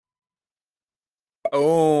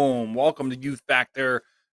Boom. Welcome to Youth Factor.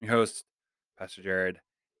 I'm your host, Pastor Jared.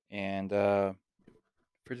 And for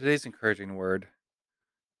today's encouraging word,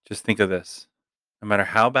 just think of this. No matter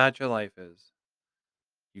how bad your life is,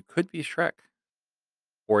 you could be Shrek,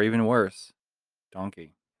 or even worse,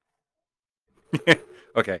 Donkey.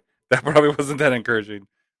 Okay, that probably wasn't that encouraging,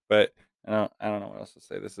 but I don't know what else to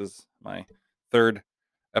say. This is my third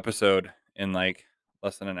episode in like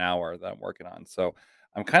less than an hour that I'm working on. So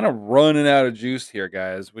I'm kind of running out of juice here,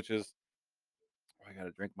 guys, which is I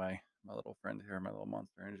gotta drink my little friend here, my little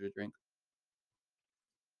Monster Energy drink.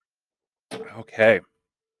 Okay,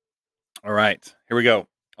 all right, here we go.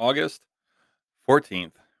 August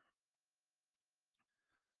 14th.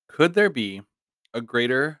 Could there be a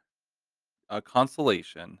greater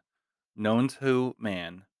consolation known to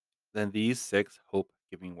man than these six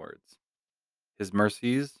hope-giving words? His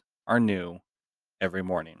mercies are new every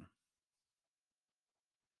morning.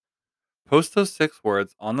 Post those six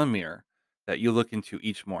words on the mirror that you look into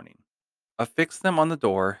each morning. Affix them on the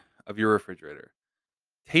door of your refrigerator.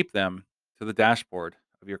 Tape them to the dashboard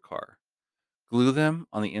of your car. Glue them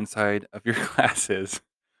on the inside of your glasses.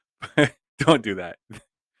 Don't do that.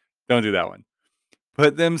 Don't do that one.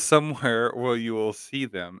 Put them somewhere where you will see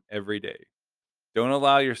them every day. Don't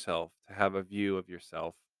allow yourself to have a view of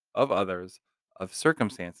yourself, of others, of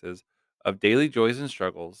circumstances, of daily joys and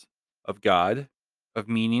struggles, of God, of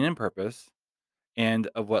meaning and purpose, and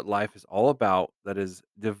of what life is all about that is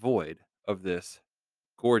devoid of this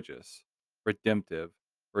gorgeous, redemptive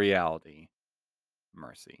reality,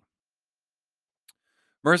 mercy.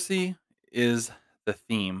 Mercy is the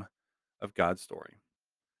theme of God's story.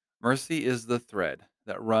 Mercy is the thread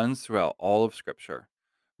that runs throughout all of Scripture.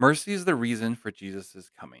 Mercy is the reason for Jesus'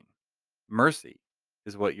 coming. Mercy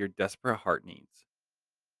is what your desperate heart needs.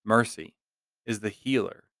 Mercy is the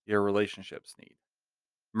healer your relationships need.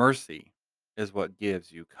 Mercy is what gives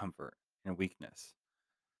you comfort in weakness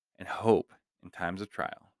and hope in times of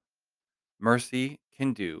trial. Mercy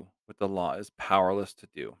can do what the law is powerless to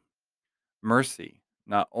do. Mercy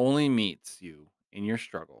not only meets you in your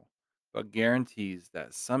struggle, but guarantees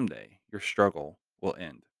that someday your struggle will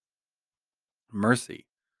end. Mercy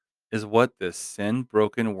is what this sin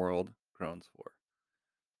broken world groans for.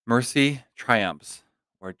 Mercy triumphs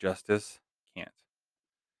where justice can't.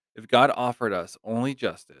 If God offered us only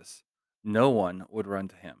justice, no one would run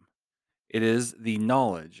to him. It is the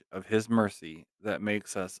knowledge of his mercy that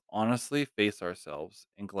makes us honestly face ourselves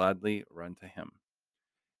and gladly run to him.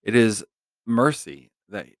 It is mercy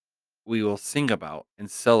that we will sing about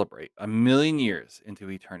and celebrate a million years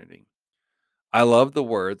into eternity. I love the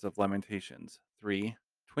words of Lamentations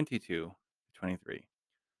 3:22-23.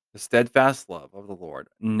 The steadfast love of the Lord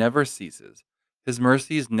never ceases. His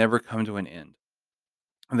mercies never come to an end.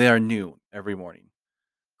 They are new every morning.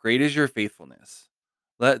 Great is your faithfulness.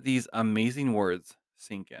 Let these amazing words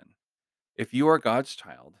sink in. If you are God's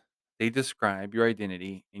child, they describe your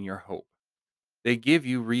identity and your hope. They give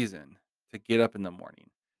you reason to get up in the morning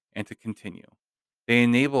and to continue. They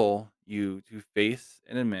enable you to face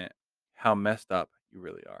and admit how messed up you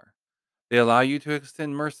really are. They allow you to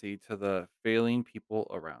extend mercy to the failing people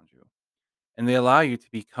around you. And they allow you to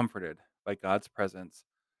be comforted by God's presence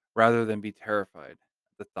rather than be terrified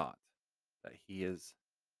at the thought that He is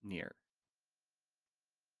near.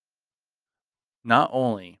 Not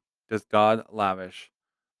only does God lavish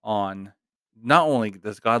on not only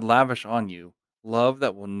does God lavish on you love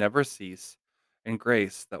that will never cease and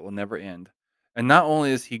grace that will never end. And not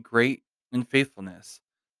only is he great in faithfulness,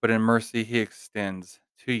 but in mercy he extends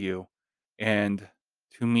to you and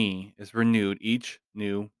to me is renewed each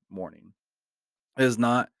new morning. It is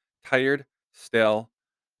not tired, stale,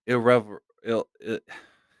 irrelevant.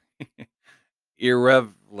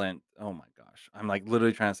 Oh my gosh. I'm like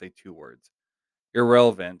literally trying to say two words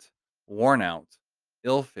irrelevant, worn out,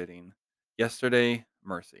 ill fitting, yesterday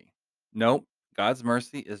mercy. Nope, God's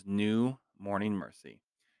mercy is new morning mercy.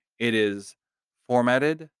 It is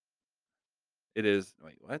formatted. It is,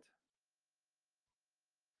 wait, what?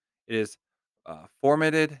 It is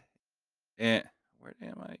formatted and, where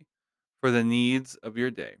am I? For the needs of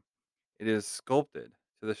your day. It is sculpted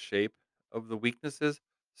to the shape of the weaknesses,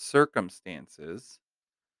 circumstances,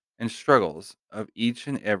 and struggles of each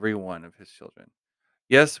and every one of his children.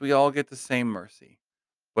 Yes, we all get the same mercy,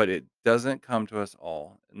 but it doesn't come to us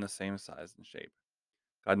all in the same size and shape.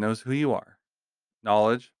 God knows who you are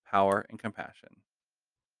knowledge, power, and compassion.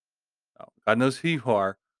 Oh, God knows who you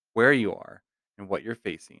are, where you are, and what you're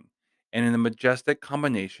facing. And in the majestic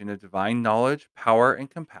combination of divine knowledge, power, and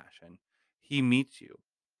compassion, He meets you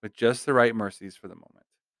with just the right mercies for the moment.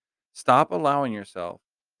 Stop allowing yourself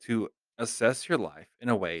to Assess your life in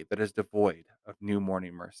a way that is devoid of new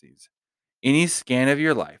morning mercies. Any scan of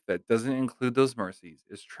your life that doesn't include those mercies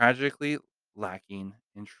is tragically lacking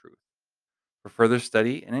in truth. For further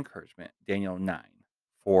study and encouragement, Daniel 9,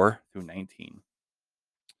 4 through 19.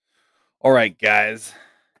 All right, guys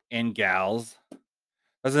and gals.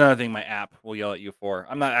 That's another thing my app will yell at you for.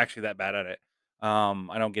 I'm not actually that bad at it.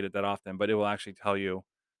 I don't get it that often, but it will actually tell you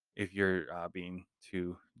if you're being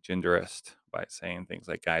too genderist by saying things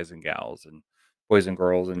like guys and gals and boys and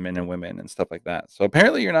girls and men and women and stuff like that. So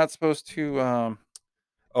apparently, you're not supposed to.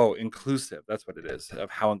 Oh, inclusive. That's what it is. Of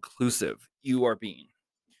how inclusive you are being.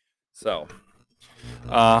 So,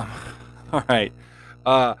 uh, all right.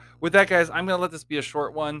 With that, guys, I'm gonna let this be a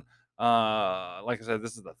short one. Like I said,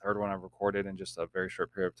 this is the third one I've recorded in just a very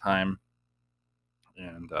short period of time,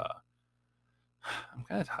 and I'm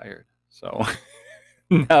kind of tired. So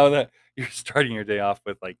now that you're starting your day off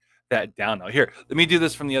with like that down note, here, let me do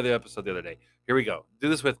this from the other episode the other day. Here we go. Do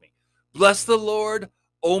this with me. Bless the Lord,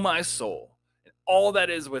 O my soul, and all that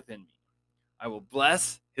is within me. I will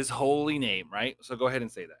bless his holy name, right? So go ahead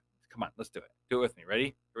and say that. Come on, let's do it. Do it with me.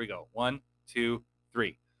 Ready? Here we go. One, two,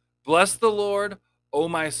 three. Bless the Lord, O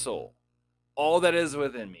my soul. All that is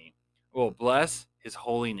within me. I will bless his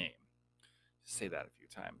holy name. Just say that a few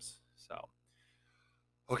times. So,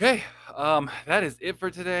 okay. That is it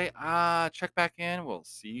for today. Check back in. We'll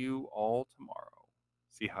see you all tomorrow.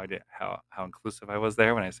 See how I did how inclusive I was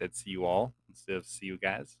there when I said see you all instead of see you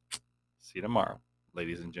guys. See you tomorrow,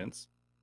 ladies and gents.